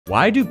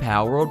Why do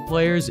Palworld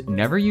players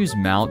never use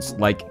mounts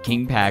like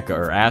King Paka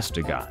or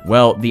Astagon?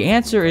 Well, the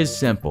answer is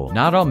simple.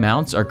 Not all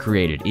mounts are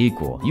created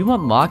equal. You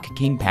unlock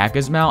King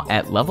Paka's mount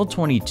at level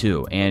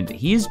 22, and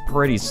he's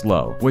pretty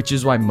slow, which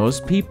is why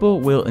most people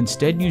will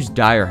instead use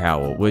Dire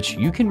Howl, which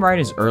you can ride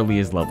as early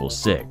as level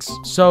 6.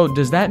 So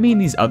does that mean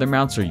these other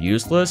mounts are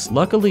useless?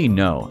 Luckily,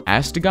 no.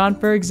 Astagon,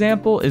 for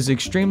example, is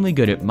extremely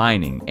good at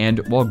mining,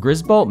 and while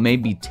Grisbolt may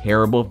be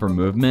terrible for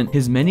movement,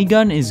 his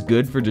minigun is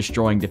good for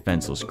destroying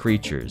defenseless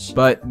creatures.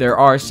 But there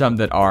are some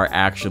that are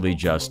actually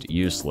just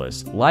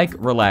useless, like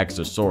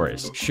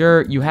Relaxosaurus.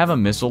 Sure, you have a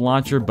missile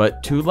launcher,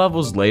 but 2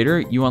 levels later,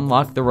 you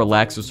unlock the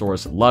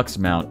Relaxosaurus Lux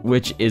mount,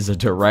 which is a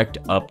direct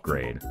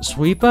upgrade.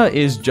 Sweepa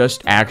is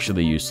just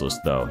actually useless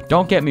though.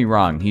 Don't get me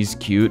wrong, he's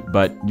cute,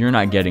 but you're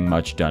not getting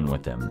much done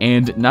with him.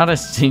 And not a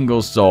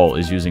single soul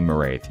is using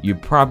Moraith. You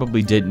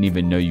probably didn't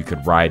even know you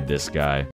could ride this guy.